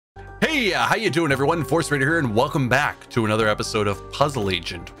Hey, how you doing, everyone? ForceRaider here, and welcome back to another episode of Puzzle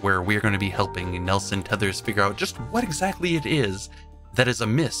Agent, where we are going to be helping Nelson Tethers figure out just what exactly it is that is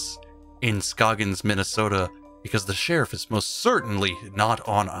amiss in Scoggins, Minnesota, because the sheriff is most certainly not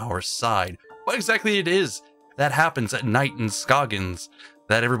on our side. What exactly it is that happens at night in Scoggins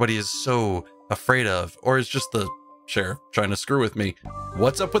that everybody is so afraid of, or is just the sheriff trying to screw with me?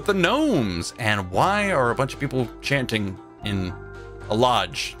 What's up with the gnomes, and why are a bunch of people chanting in a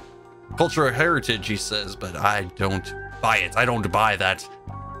lodge? Cultural heritage, he says, but I don't buy it. I don't buy that.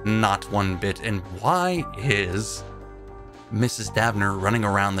 Not one bit. And why is Mrs. Davner running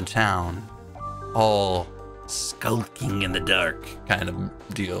around the town all skulking in the dark kind of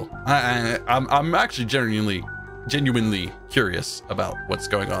deal? I'm actually genuinely curious about what's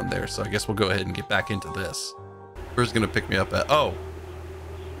going on there. So I guess we'll go ahead and get back into this. Where's gonna pick me up at? Oh,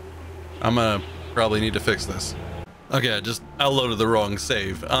 I'm gonna probably need to fix this. Okay, I just uploaded the wrong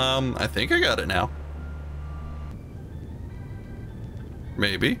save. I think I got it now.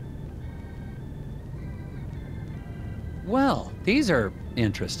 Maybe. Well, these are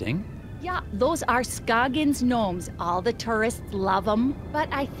interesting. Yeah, those are Scoggins gnomes. All the tourists love them. But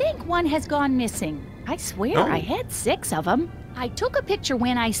I think one has gone missing. I swear, I had 6 of them. I took a picture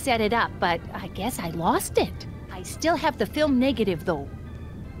when I set it up, but I guess I lost it. I still have the film negative, though.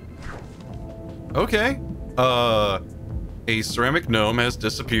 Okay. A ceramic gnome has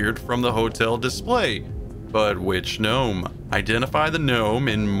disappeared from the hotel display. But which gnome? Identify the gnome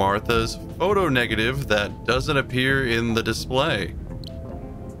in Martha's photo negative that doesn't appear in the display.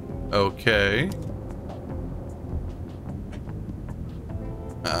 Okay.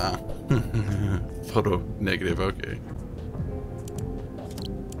 Photo negative, okay.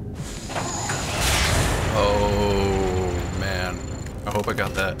 Oh, man. I hope I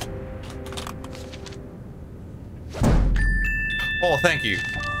got that. Oh, thank you.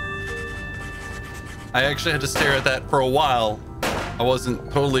 I actually had to stare at that for a while. I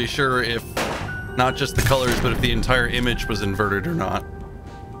wasn't totally sure if not just the colors, but if the entire image was inverted or not.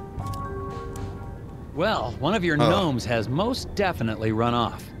 Well, one of your gnomes has most definitely run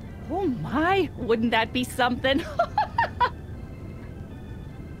off. Oh my, wouldn't that be something?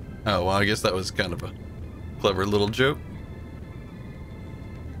 Oh, well, I guess that was kind of a clever little joke.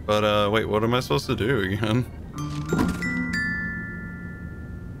 But, wait, what am I supposed to do again?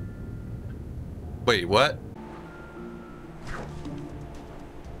 Wait, what?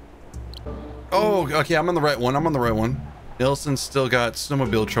 Oh, okay, I'm on the right one. Nelson's still got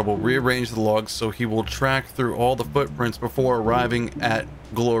snowmobile trouble. Rearrange the logs so he will track through all the footprints before arriving at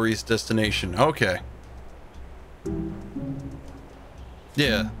Glory's destination. Okay.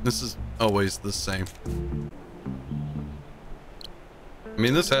 Yeah, this is always the same. I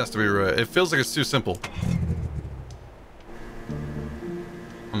mean, this has to be right. It feels like it's too simple.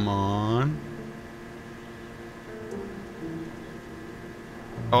 Come on.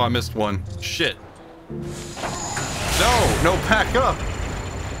 Oh, I missed one. Shit. No, pack up.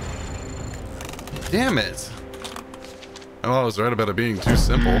 Damn it. Oh, I was right about it being too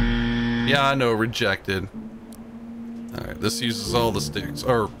simple. Yeah, I know, rejected. Alright, this uses all the sticks,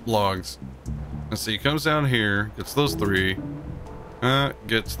 or logs. Let's see, comes down here, gets those 3.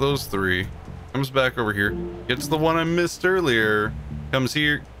 Gets those 3. Comes back over here, gets the one I missed earlier. Comes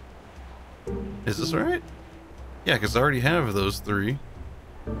here. Is this right? Yeah, because I already have those 3.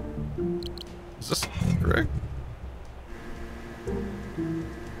 Is this correct?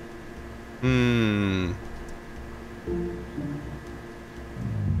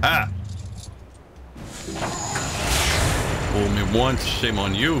 Ah! Fool me once, shame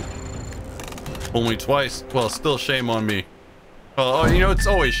on you. Fool me twice, well, still shame on me. Oh, you know, it's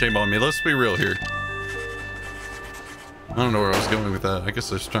always shame on me. Let's be real here. I don't know where I was going with that. I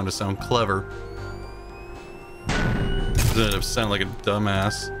guess I was trying to sound clever. Instead of sound like a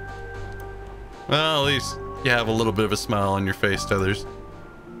dumbass. Well, at least you have a little bit of a smile on your face, Tethers.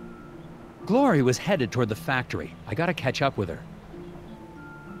 Glory was headed toward the factory. I gotta catch up with her.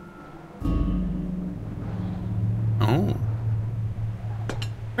 Oh.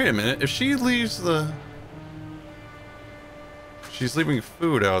 Wait a minute. If she leaves the... She's leaving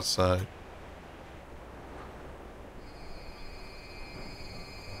food outside.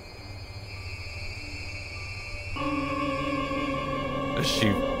 Is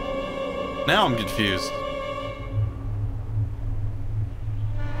she... Now I'm confused.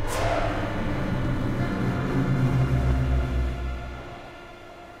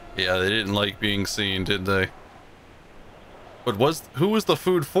 Yeah, they didn't like being seen, did they? But who was the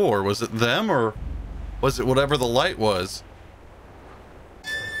food for? Was it them, or was it whatever the light was?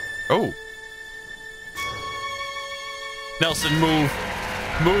 Oh. Nelson, move.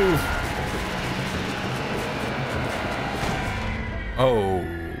 Move. Oh.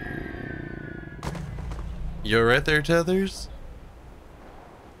 You right there, Tethers?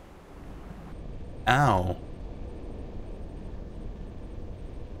 Ow.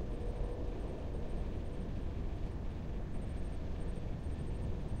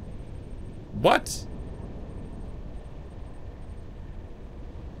 What?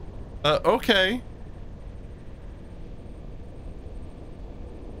 Okay.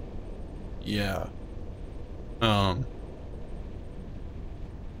 Yeah.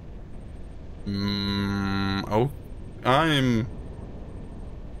 Oh, I'm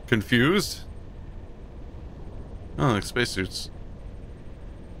confused. Oh, like spacesuits.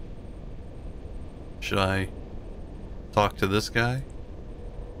 Should I talk to this guy?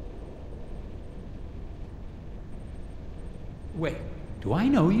 Wait, do I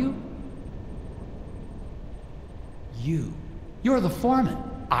know you? You're the foreman,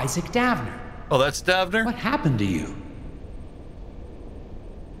 Isaac Davner. Oh, that's Davner? What happened to you?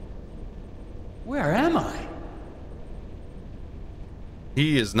 Where am I?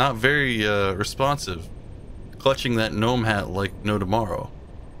 He is not very responsive, clutching that gnome hat like no tomorrow.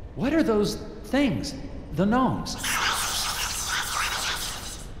 What are those things? The gnomes.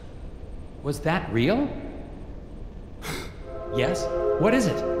 Was that real? Yes? What is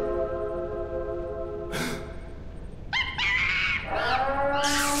it?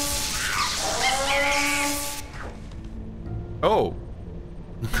 Oh.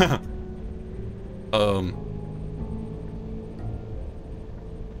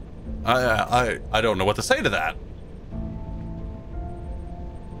 I don't know what to say to that.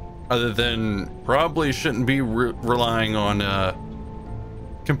 Other than probably shouldn't be relying on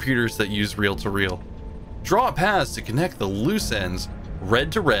computers that use reel-to-reel. Draw paths to connect the loose ends,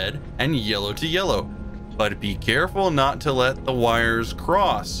 red to red and yellow to yellow, but be careful not to let the wires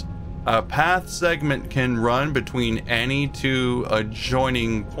cross. A path segment can run between any two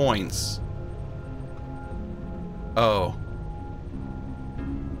adjoining points. Oh.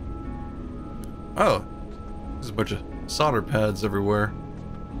 Oh. There's a bunch of solder pads everywhere.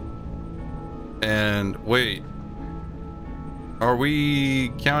 And wait. Are we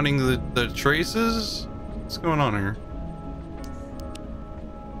counting the traces? What's going on here?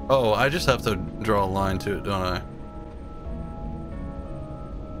 Oh, I just have to draw a line to it, don't I?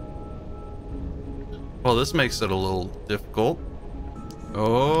 Well, this makes it a little difficult.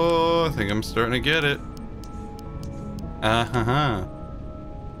 Oh, I think I'm starting to get it. Uh-huh.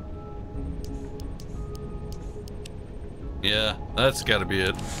 Yeah, that's gotta be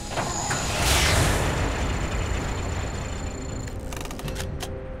it.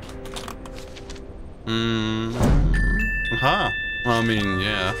 Huh. I mean,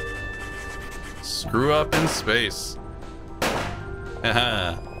 yeah. Screw up in space.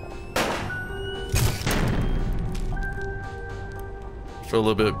 Haha. Feel a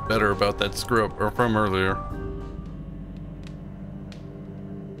little bit better about that screw up from earlier.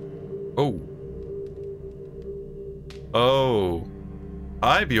 Oh. Oh.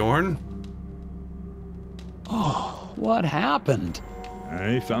 Hi, Bjorn. Oh, what happened?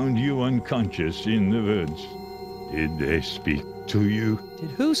 I found you unconscious in the woods. Did they speak to you?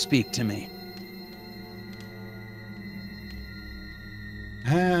 Did who speak to me?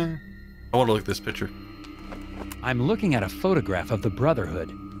 I want to look at this picture. I'm looking at a photograph of the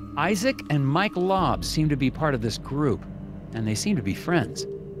Brotherhood. Isaac and Mike Lobb seem to be part of this group, and they seem to be friends.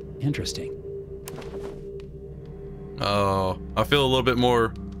 Interesting. Oh, I feel a little bit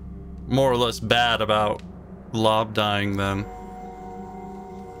more or less bad about Lobb dying then.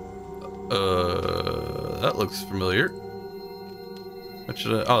 That looks familiar. What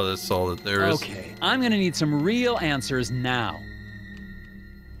should I? Oh, that's all that there is. Okay, I'm gonna need some real answers now.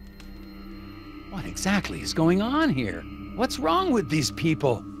 What exactly is going on here? What's wrong with these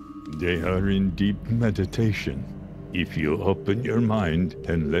people? They are in deep meditation. If you open your mind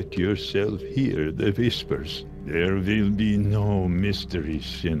and let yourself hear the whispers, there will be no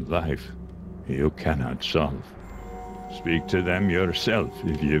mysteries in life you cannot solve. Speak to them yourself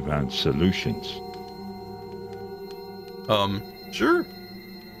if you want solutions. Sure.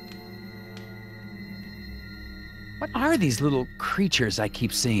 What are these little creatures I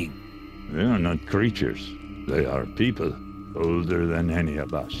keep seeing? They are not creatures. They are people, older than any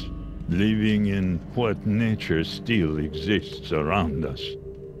of us, living in what nature still exists around us.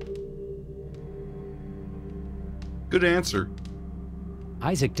 Good answer.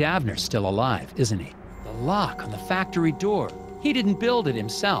 Isaac Davner's still alive, isn't he? The lock on the factory door. He didn't build it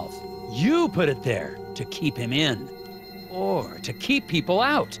himself. You put it there to keep him in. Or to keep people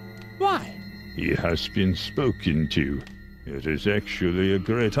out. Why? He has been spoken to. It is actually a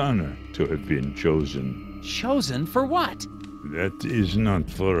great honor to have been chosen. Chosen for what? That is not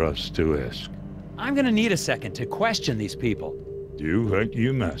for us to ask. I'm gonna need a second to question these people. Do what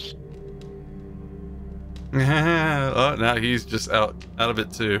you must. Oh, now he's just out of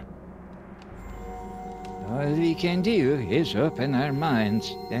it too. All we can do is open our minds.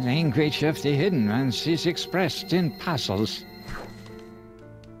 The language of the hidden ones is expressed in puzzles.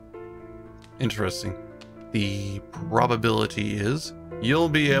 Interesting. The probability is you'll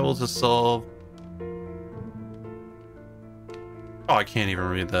be able to solve... Oh, I can't even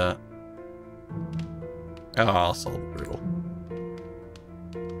read that. Oh, I'll solve the riddle.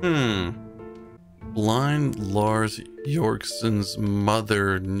 Blind Lars Jorgensen's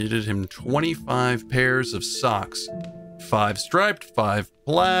mother knitted him 25 pairs of socks. 5 striped, 5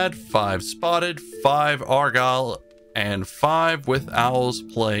 plaid, 5 spotted, 5 argyle, and 5 with owls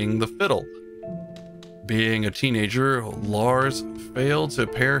playing the fiddle. Being a teenager, Lars failed to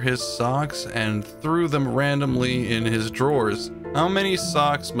pair his socks and threw them randomly in his drawers. How many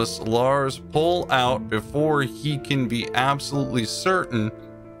socks must Lars pull out before he can be absolutely certain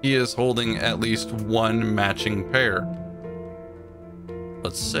he is holding at least one matching pair?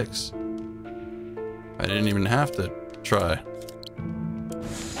 But 6. I didn't even have to try.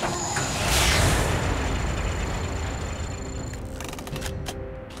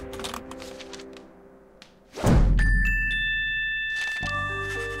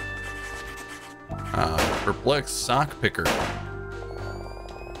 Perplexed sock picker.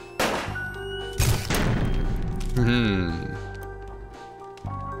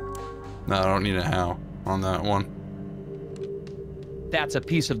 No, I don't need a how on that one. That's a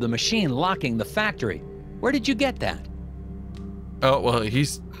piece of the machine locking the factory. Where did you get that? Oh, well,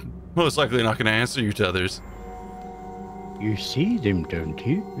 he's most likely not going to answer you tethers. You see them, don't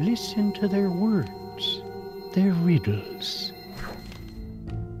you? Listen to their words, their riddles.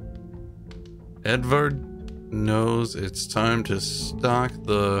 Edvard knows it's time to stock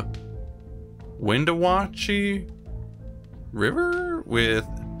the Windawachi River with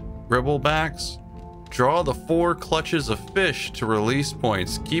Rebelbacks. Draw the 4 clutches of fish to release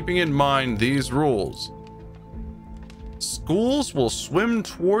points, keeping in mind these rules. Schools will swim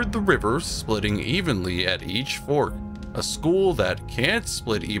toward the river, splitting evenly at each fork. A school that can't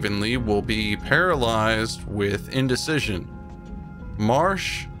split evenly will be paralyzed with indecision.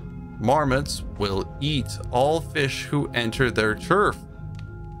 Marmots will eat all fish who enter their turf.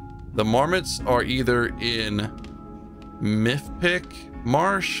 The marmots are either in Mifpick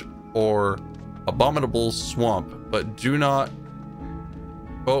Marsh or Abominable Swamp, but not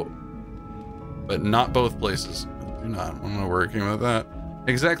both places. I'm not working with that.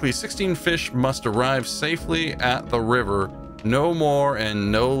 Exactly 16 fish must arrive safely at the river, no more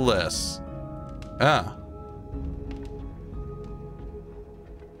and no less.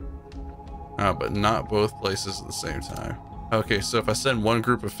 But not both places at the same time. Okay, so if I send one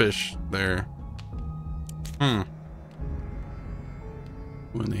group of fish there.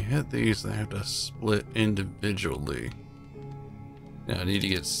 When they hit these, they have to split individually. Yeah, I need to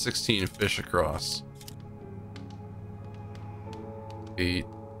get 16 fish across. 8,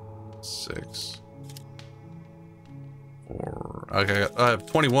 6, 4. Okay, I have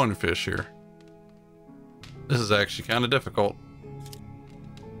 21 fish here. This is actually kind of difficult.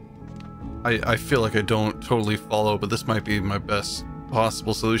 I feel like I don't totally follow, but this might be my best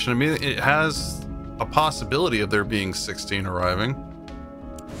possible solution. I mean, it has a possibility of there being 16 arriving.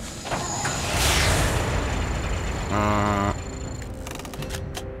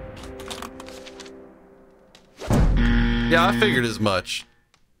 Yeah, I figured as much.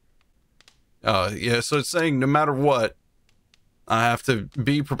 Yeah, so it's saying no matter what, I have to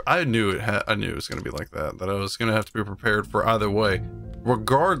be. I knew it was going to be like that. That I was going to have to be prepared for either way,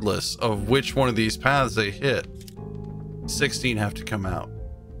 regardless of which one of these paths they hit. 16 have to come out.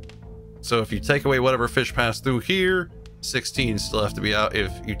 So if you take away whatever fish passed through here, 16 still have to be out.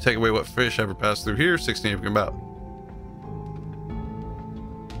 If you take away what fish ever passed through here, 16 have to come out.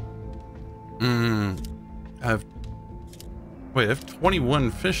 I have 21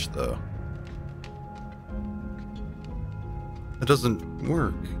 fish though. That doesn't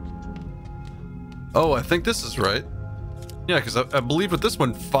work. Oh, I think this is right. Yeah, because I believe with this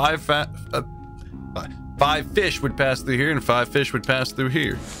one, 5 fish would pass through here and 5 fish would pass through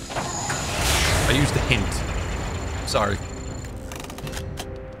here. I used a hint. Sorry.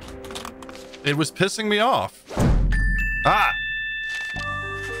 It was pissing me off. Ah!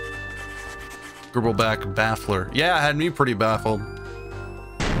 Gribbleback Baffler. Yeah, it had me pretty baffled.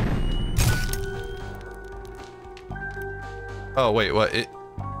 Oh, wait, what? He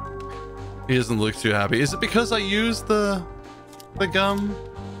doesn't look too happy. Is it because I used the the gum?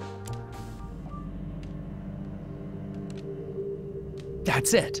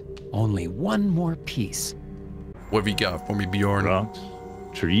 That's it. Only one more piece. What have you got for me, Bjorn? Rocks,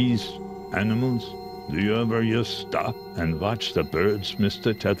 trees, animals. Do you ever just stop and watch the birds,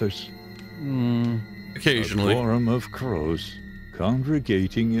 Mr. Tethers? Occasionally. A quorum of crows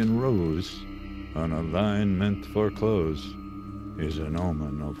congregating in rows on a line meant for clothes is an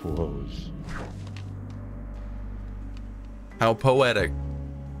omen of woes. How poetic.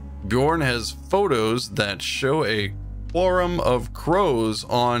 Bjorn has photos that show a quorum of crows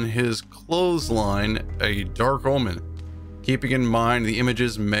on his clothesline, a dark omen. Keeping in mind the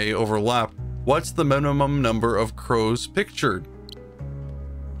images may overlap, what's the minimum number of crows pictured?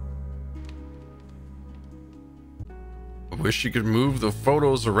 I wish you could move the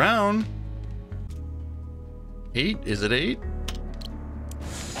photos around. 8? Is it 8?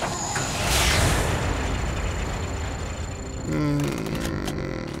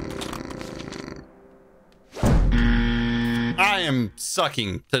 I am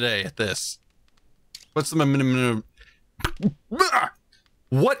sucking today at this. What's the minimum?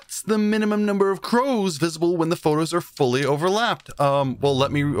 What's the minimum number of crows visible when the photos are fully overlapped? Well,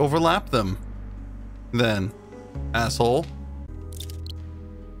 let me overlap them then, asshole.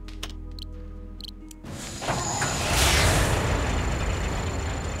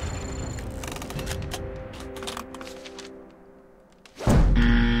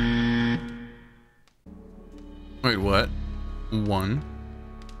 Wait, what? 1,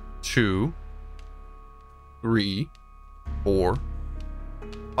 2, 3, 4,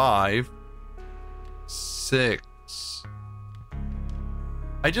 5, 6.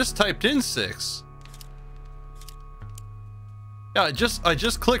 I just typed in 6. Yeah, I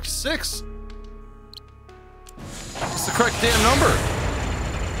just clicked 6. It's the correct damn number.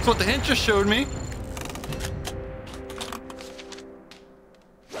 That's what the hint just showed me.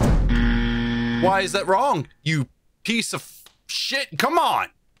 Why is that wrong? You piece of shit. Come on.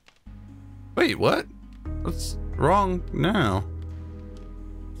 Wait, what? What's wrong now?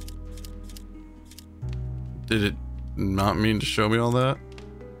 Did it not mean to show me all that?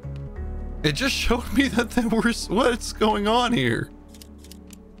 It just showed me that there was... What's going on here?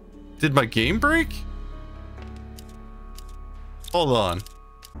 Did my game break? Hold on.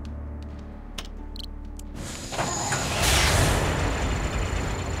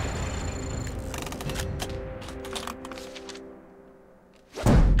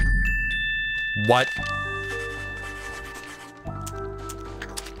 What?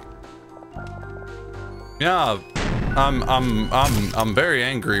 Yeah, I'm very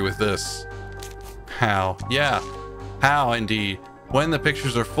angry with this. How? Yeah, how indeed. When the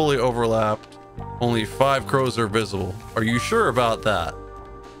pictures are fully overlapped, only 5 crows are visible. Are you sure about that?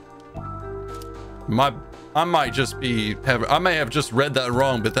 I might just be I may have just read that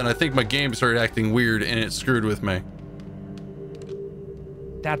wrong, but then I think my game started acting weird and it screwed with me.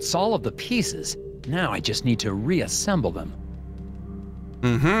 That's all of the pieces. Now I just need to reassemble them.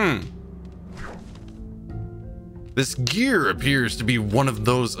 This gear appears to be one of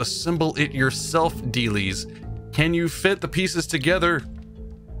those assemble it yourself dealies. Can you fit the pieces together?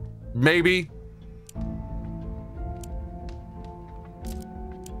 Maybe.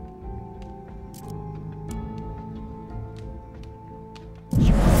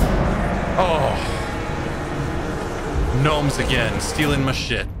 Oh. Gnomes again, stealing my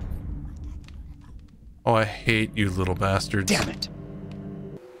shit. Oh, I hate you little bastards. Damn it.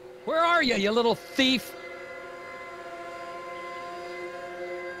 Where are you, you little thief?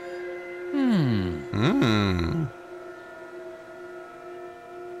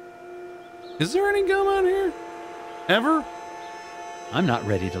 Is there any gum out here? Ever? I'm not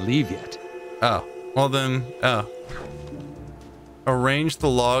ready to leave yet. Oh, well then, arrange the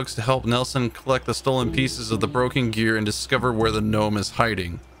logs to help Nelson collect the stolen pieces of the broken gear and discover where the gnome is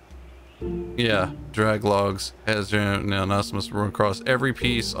hiding. Yeah, drag logs. As now, Nelson must run across every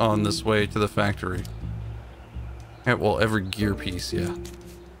piece on this way to the factory. Yeah, well, every gear piece, yeah.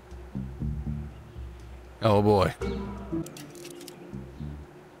 Oh boy.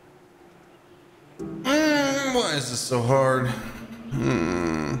 Why is this so hard?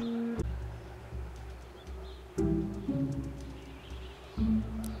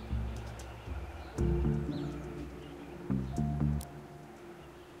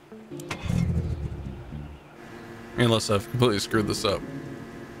 Unless I've completely screwed this up.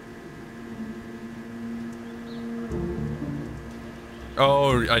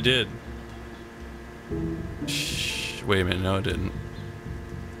 Oh, I did. Shh, wait a minute, no I didn't.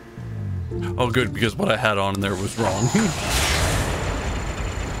 Oh good, because what I had on there was wrong.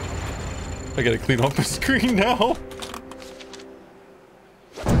 I gotta clean off my screen now.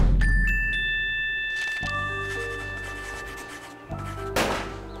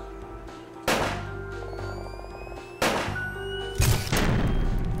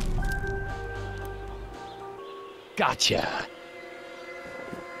 Gotcha.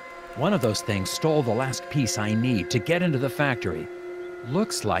 One of those things stole the last piece I need to get into the factory.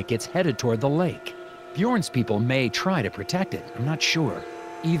 Looks like it's headed toward the lake. Bjorn's people may try to protect it. I'm not sure.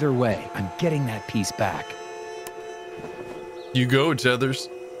 Either way, I'm getting that piece back. You go, Tethers.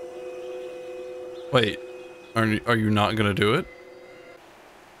 Wait, are you not gonna do it?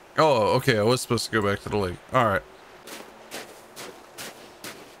 Oh, okay, I was supposed to go back to the lake. Alright.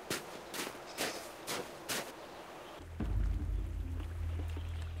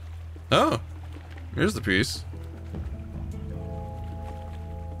 Oh, here's the piece.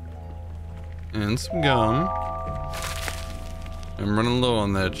 And some gum. I'm running low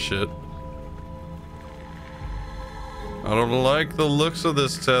on that shit. I don't like the looks of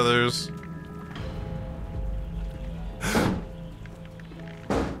this, Tethers.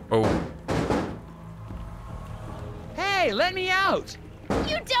 Oh. Hey, let me out!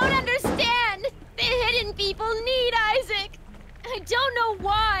 You don't understand! The hidden people need Isaac! I don't know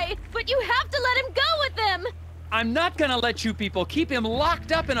why, but you have to let him go with them! I'm not gonna let you people keep him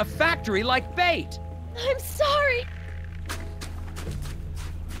locked up in a factory like bait! I'm sorry!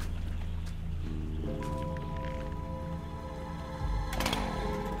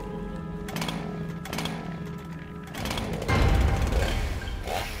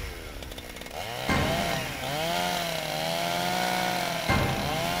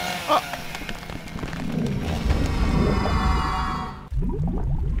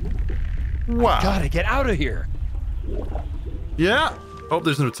 Wow. Gotta get out of here! Yeah. Hope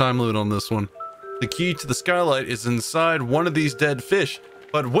there's no time limit on this one. The key to the skylight is inside one of these dead fish.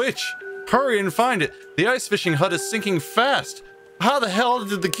 But which? Hurry and find it. The ice fishing hut is sinking fast. How the hell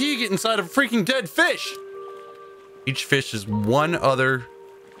did the key get inside a freaking dead fish? Each fish is one other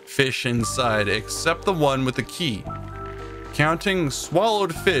fish inside, except the one with the key. Counting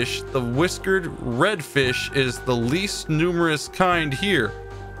swallowed fish, the whiskered redfish is the least numerous kind here.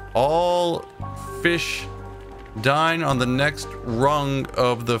 All fish dine on the next rung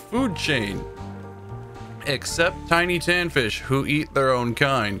of the food chain, except tiny tanfish who eat their own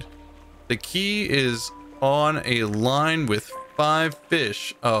kind. The key is on a line with 5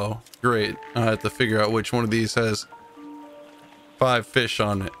 fish. Oh, great. I have to figure out which one of these has 5 fish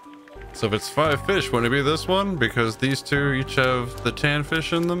on it. So if it's 5 fish, wouldn't it be this one? Because these two each have the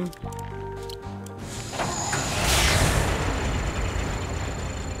tanfish in them.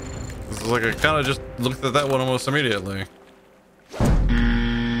 It's like I kind of just looked at that one almost immediately.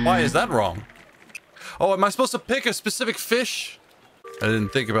 Why is that wrong? Oh, am I supposed to pick a specific fish? I didn't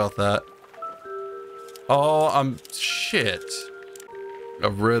think about that. Oh, shit.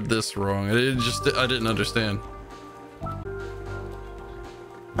 I've read this wrong. I didn't understand.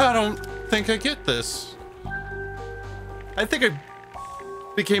 I don't think I get this. I think I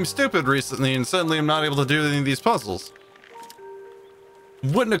became stupid recently and suddenly I'm not able to do any of these puzzles.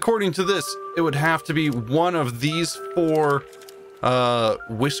 Wouldn't, according to this, it would have to be one of these 4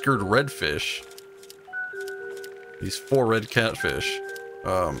 whiskered redfish. These 4 red catfish.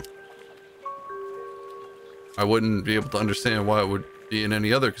 I wouldn't be able to understand why it would be in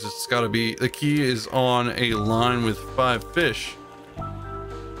any other, because it's got to be, the key is on a line with 5 fish.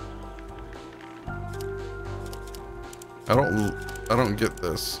 I don't get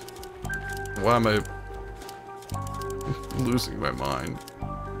this. Why am I losing my mind?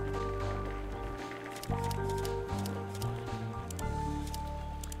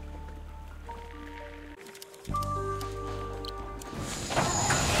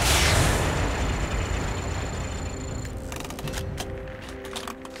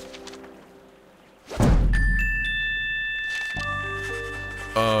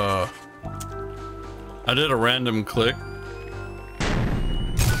 I did a random click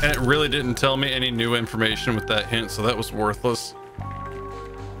and it really didn't tell me any new information with that hint, so that was worthless.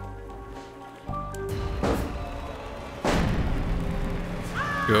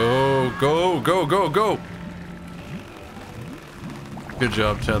 Go, go, go, go, go. Good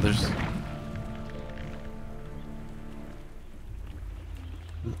job, Tethers.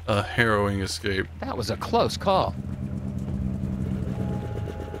 A harrowing escape. That was a close call.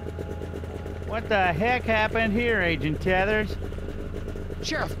 What the heck happened here, Agent Tethers?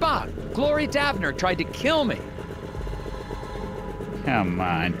 Sheriff Bob, Glory Davner tried to kill me. Come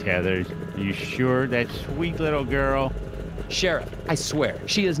on, Tethers. You sure that sweet little girl? Sheriff, I swear,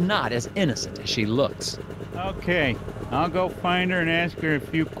 she is not as innocent as she looks. Okay, I'll go find her and ask her a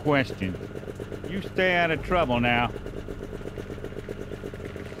few questions. You stay out of trouble now.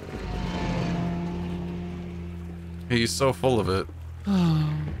 He's so full of it.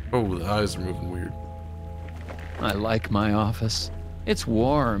 Oh, the eyes are moving weird. I like my office. It's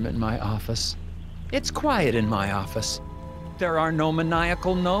warm in my office. It's quiet in my office. There are no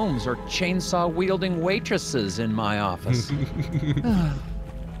maniacal gnomes or chainsaw-wielding waitresses in my office.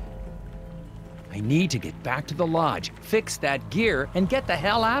 I need to get back to the lodge, fix that gear, and get the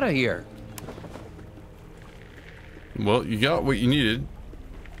hell out of here. Well, you got what you needed.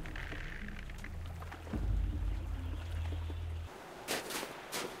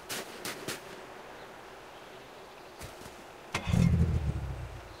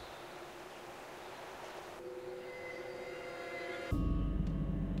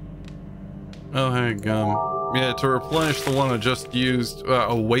 Oh, hey, gum. Yeah, to replenish the one I just used,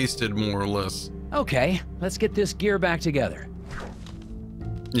 wasted more or less. Okay, let's get this gear back together.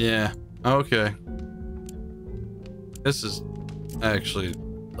 Yeah, okay. This is actually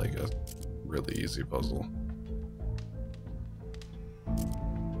like a really easy puzzle.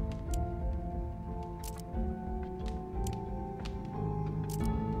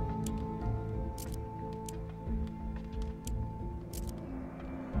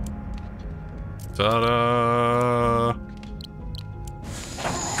 Ta-da!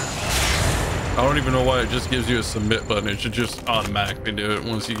 I don't even know why it just gives you a submit button. It should just automatically do it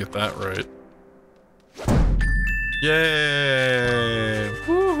once you get that right. Yay!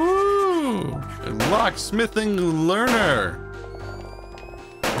 Woohoo! Locksmithing learner.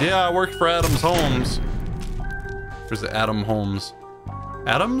 Yeah, I worked for Adams Homes. Where's the Adam Homes?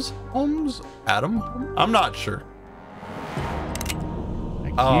 Adams Homes? Adam? I'm not sure.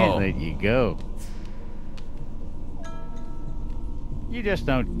 I can't let you go. You just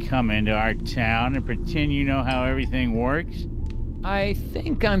don't come into our town and pretend you know how everything works. I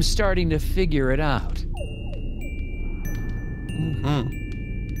think I'm starting to figure it out.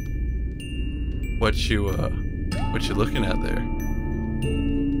 What you looking at there?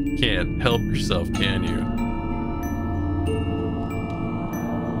 Can't help yourself, can you?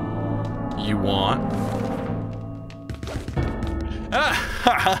 You want?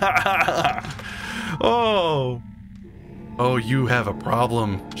 Oh, you have a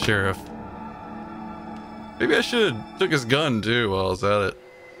problem, Sheriff. Maybe I should have took his gun too while I was at it.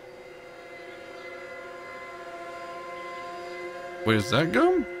 Wait, is that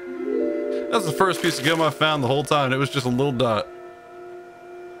gum? That's the first piece of gum I found the whole time. It was just a little dot.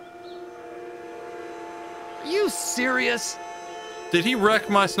 Are you serious? Did he wreck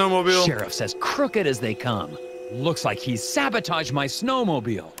my snowmobile? Sheriff's as crooked as they come. Looks like he sabotaged my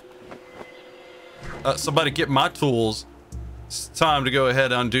snowmobile. Somebody get my tools. It's time to go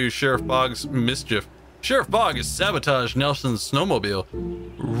ahead and undo Sheriff Boggs' mischief. Sheriff Bogg has sabotaged Nelson's snowmobile.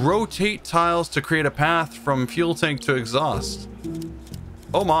 Rotate tiles to create a path from fuel tank to exhaust.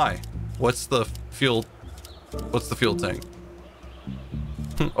 Oh my. What's the fuel tank?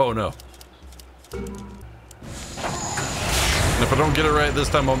 Oh no. And if I don't get it right this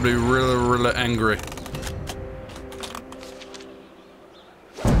time, I'll be really, really angry.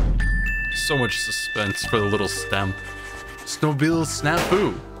 So much suspense for the little stem. Snowmobile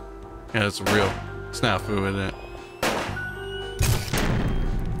snafu. Yeah, it's a real snafu, isn't it?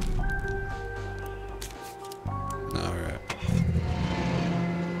 Alright.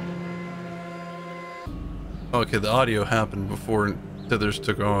 Okay, the audio happened before Tethers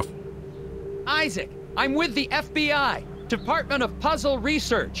took off. Isaac, I'm with the FBI, Department of Puzzle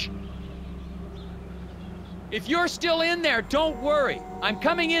Research. If you're still in there, don't worry. I'm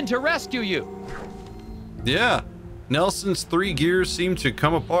coming in to rescue you. Yeah. Nelson's 3 gears seem to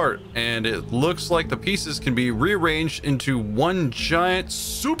come apart, and it looks like the pieces can be rearranged into one giant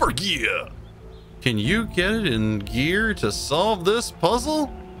super gear. Can you get it in gear to solve this puzzle?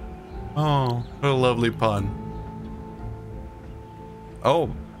 Oh, what a lovely pun.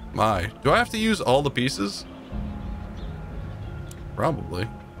 Oh my. Do I have to use all the pieces? Probably.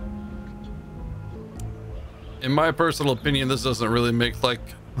 In my personal opinion, this doesn't really make like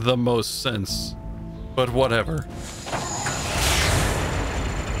the most sense, but whatever.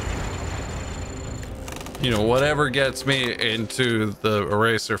 You know, whatever gets me into the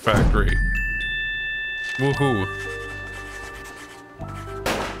eraser factory. Woohoo.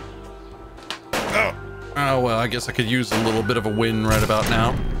 Oh, well, I guess I could use a little bit of a win right about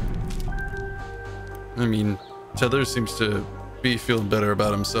now. I mean, Tether seems to be feeling better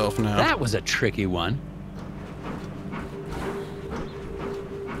about himself now. That was a tricky one.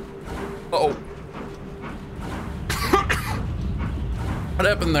 Uh-oh. What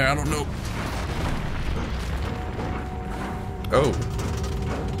happened there? I don't know. Oh.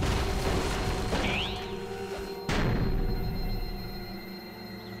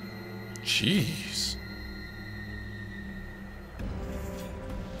 Jeez.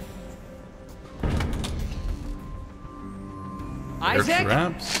 Isaac?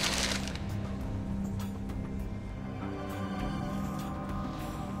 Traps.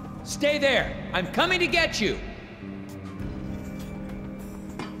 Stay there! I'm coming to get you!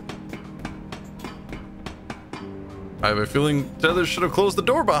 I have a feeling Tether should have closed the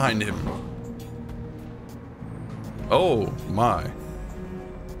door behind him. Oh my.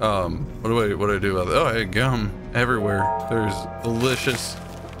 What do I do about that? Oh, hey, gum everywhere. There's delicious,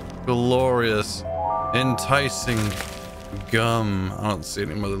 glorious, enticing gum. I don't see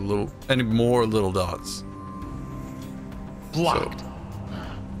any more little dots. Blocked. So.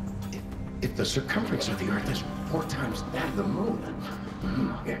 If the circumference of the Earth is 4 times that of the Moon.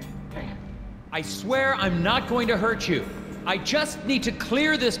 I swear I'm not going to hurt you. I just need to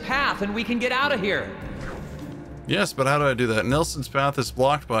clear this path and we can get out of here. Yes, but how do I do that? Nelson's path is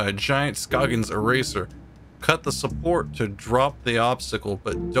blocked by a giant Scoggins eraser. Cut the support to drop the obstacle,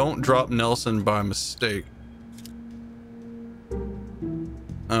 but don't drop Nelson by mistake.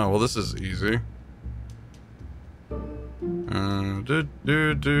 Oh, well, this is easy.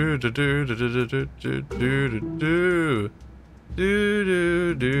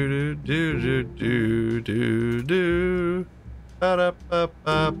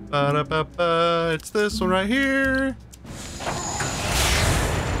 It's this one right here.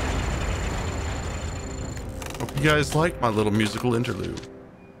 Hope you guys like my little musical interlude.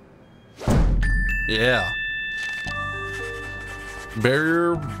 Yeah.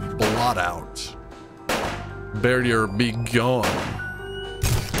 Barrier blot out. Barrier be gone.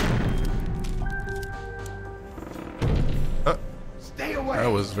 Stay away. That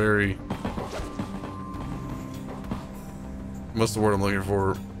was very... What's the word I'm looking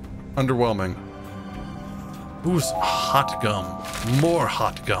for? Underwhelming. Who's hot gum? More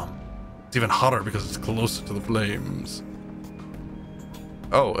hot gum. It's even hotter because it's closer to the flames.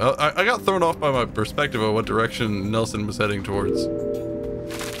 Oh, I got thrown off by my perspective of what direction Nelson was heading towards.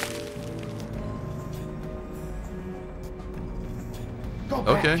 Go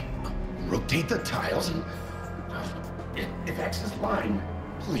back. Okay. Rotate the tiles and... If X is line,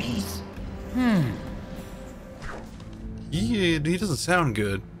 please. He doesn't sound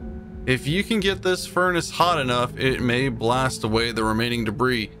good. If you can get this furnace hot enough, it may blast away the remaining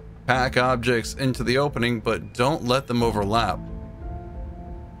debris. Pack objects into the opening, but don't let them overlap.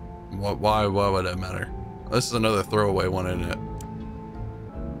 Why would that matter? This is another throwaway one, isn't it?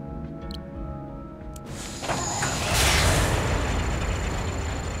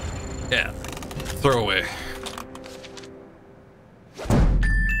 Yeah, throwaway.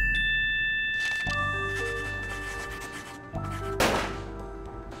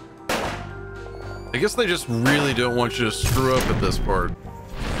 I guess they just really don't want you to screw up at this part.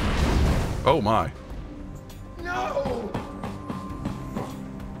 Oh my. No!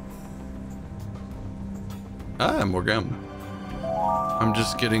 Ah, more gum. I'm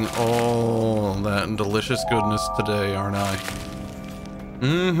just getting all that delicious goodness today, aren't I?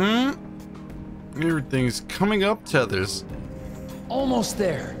 Mm-hmm. Everything's coming up, Tethers. Almost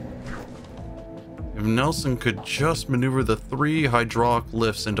there. If Nelson could just maneuver the 3 hydraulic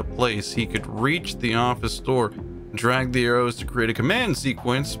lifts into place, he could reach the office door, drag the arrows to create a command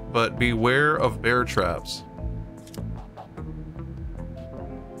sequence, but beware of bear traps.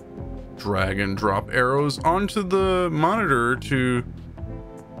 Drag and drop arrows onto the monitor to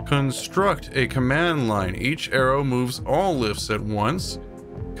construct a command line. Each arrow moves all lifts at once.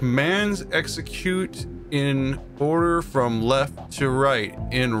 Commands execute in order from left to right,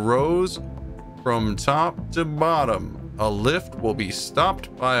 in rows from top to bottom. A lift will be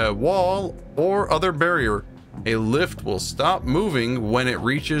stopped by a wall or other barrier. A lift will stop moving when it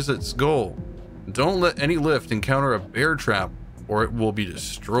reaches its goal. Don't let any lift encounter a bear trap or it will be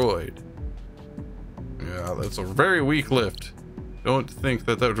destroyed. Yeah, that's a very weak lift. Don't think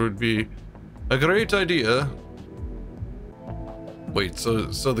that would be a great idea. Wait, so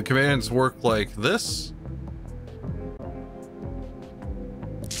the commands work like this?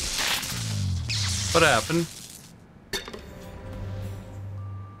 What happened?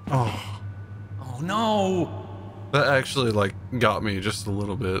 Oh. Oh no! That actually, like, got me just a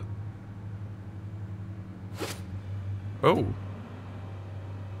little bit. Oh.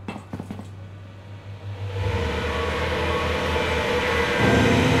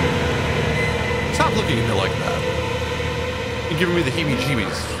 Stop looking at me like that. You're giving me the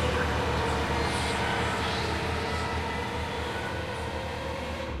heebie-jeebies.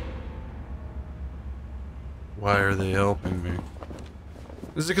 Why are they helping me?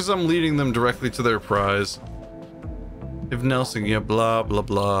 Is it because I'm leading them directly to their prize? If Nelson, yeah, blah, blah,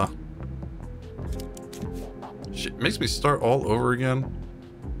 blah. Shit, makes me start all over again.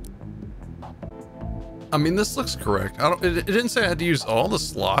 I mean, this looks correct. It didn't say I had to use all the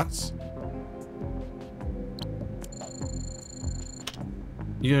slots.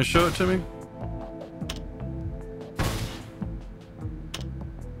 You gonna show it to me?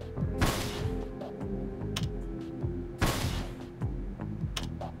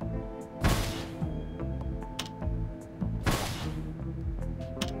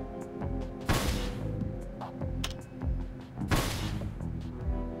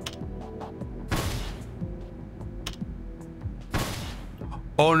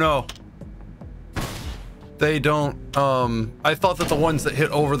 Oh no. They don't, I thought that the ones that hit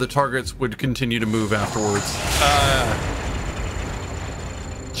over the targets would continue to move afterwards.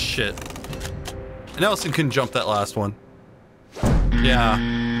 Shit. Nelson can jump that last one.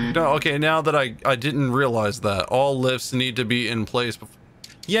 Yeah. No, okay, now that I didn't realize that. All lifts need to be in place before.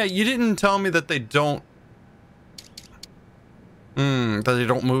 Yeah, you didn't tell me that they don't... that they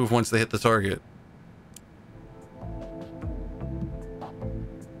don't move once they hit the target.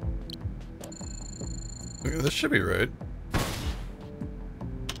 Okay, this should be right.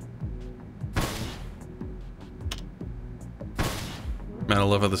 Man, I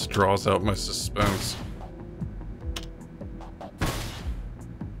love how this draws out my suspense.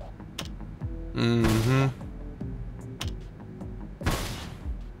 Mm-hmm.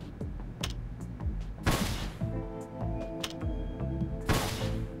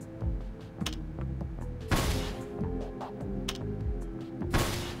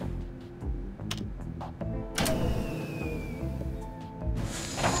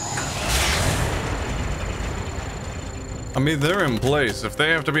 I mean, they're in place. If they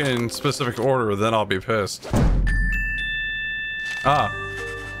have to be in specific order, then I'll be pissed. Ah.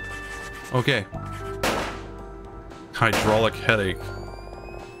 Okay. Hydraulic headache.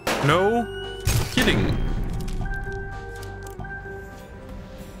 No kidding.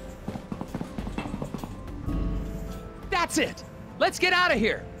 That's it! Let's get out of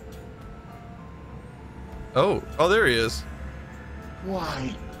here! Oh, there he is.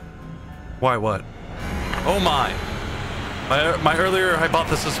 Why? Why what? Oh my. My earlier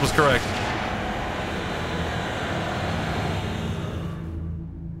hypothesis was correct.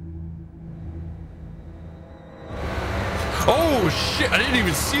 Oh shit, I didn't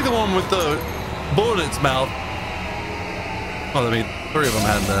even see the one with the bullet in its mouth. Oh, I mean, 3 of them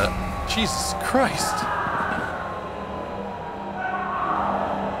had that. Jesus Christ.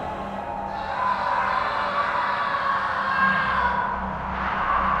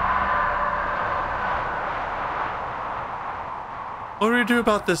 What do we do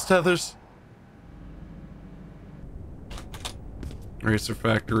about this, Tethers? Racer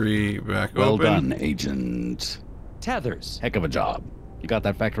factory back well open. Well done, Agent. Tethers. Heck of a job. You got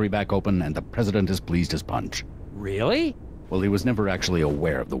that factory back open, and the president is pleased as punch. Really? Well, he was never actually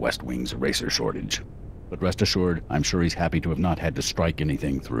aware of the West Wing's racer shortage. But rest assured, I'm sure he's happy to have not had to strike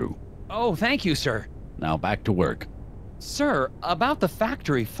anything through. Oh, thank you, sir. Now back to work. Sir, about the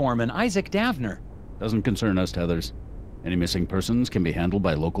factory foreman, Isaac Davner. Doesn't concern us, Tethers. Any missing persons can be handled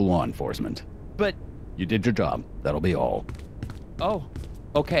by local law enforcement. But... You did your job. That'll be all. Oh,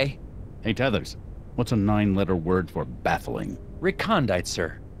 okay. Hey, Tethers. What's a 9-letter word for baffling? Recondite,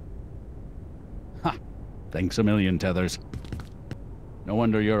 sir. Ha! Thanks a million, Tethers. No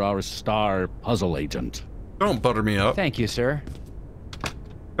wonder you're our star puzzle agent. Don't butter me up. Thank you, sir.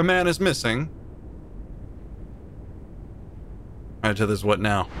 A man is missing. Alright, Tethers, what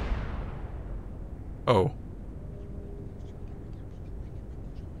now? Oh.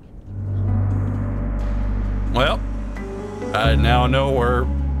 Well, I now know where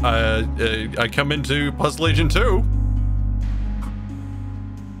I come into Puzzle Agent 2.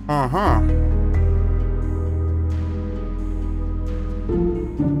 Uh-huh.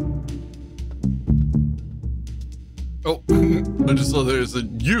 Oh, I just saw there's a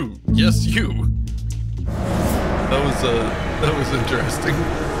you. Yes, you. That was interesting.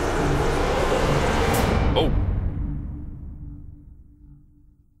 Oh.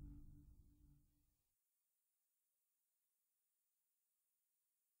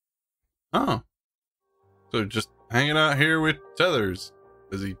 Oh. So just hanging out here with Tethers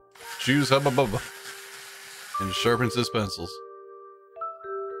as he chews Hubba Bubba and sharpens his pencils.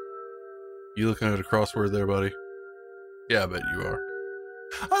 You looking at a crossword there, buddy? Yeah, I bet you are.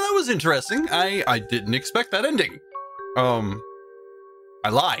 Oh, that was interesting. I didn't expect that ending. I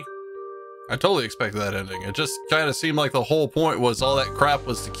lie. I totally expected that ending. It just kind of seemed like the whole point was all that crap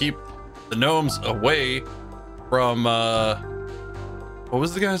was to keep the gnomes away from, what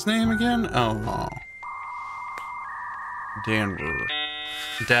was the guy's name again? Oh. Danver.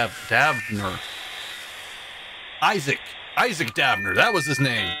 Davner. Isaac Davner. That was his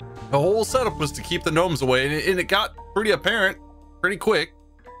name. The whole setup was to keep the gnomes away, and it got pretty apparent pretty quick.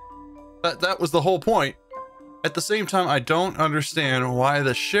 That was the whole point. at the same time, I don't understand why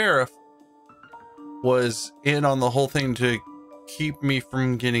the sheriff was in on the whole thing to keep me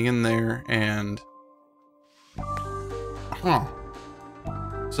from getting in there. And so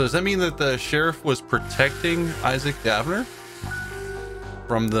does that mean that the sheriff was protecting Isaac Davner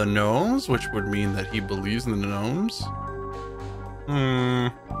from the gnomes, which would mean that he believes in the gnomes?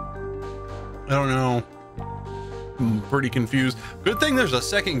 I don't know. I'm pretty confused. Good thing there's a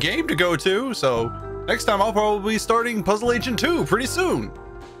second game to go to, so next time I'll probably be starting Puzzle Agent 2 pretty soon.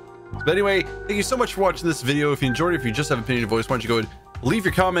 But anyway, thank you so much for watching this video. If you enjoyed it, if you just have an opinion or voice, why don't you go ahead and leave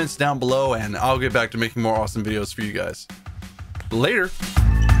your comments down below, and I'll get back to making more awesome videos for you guys. Later.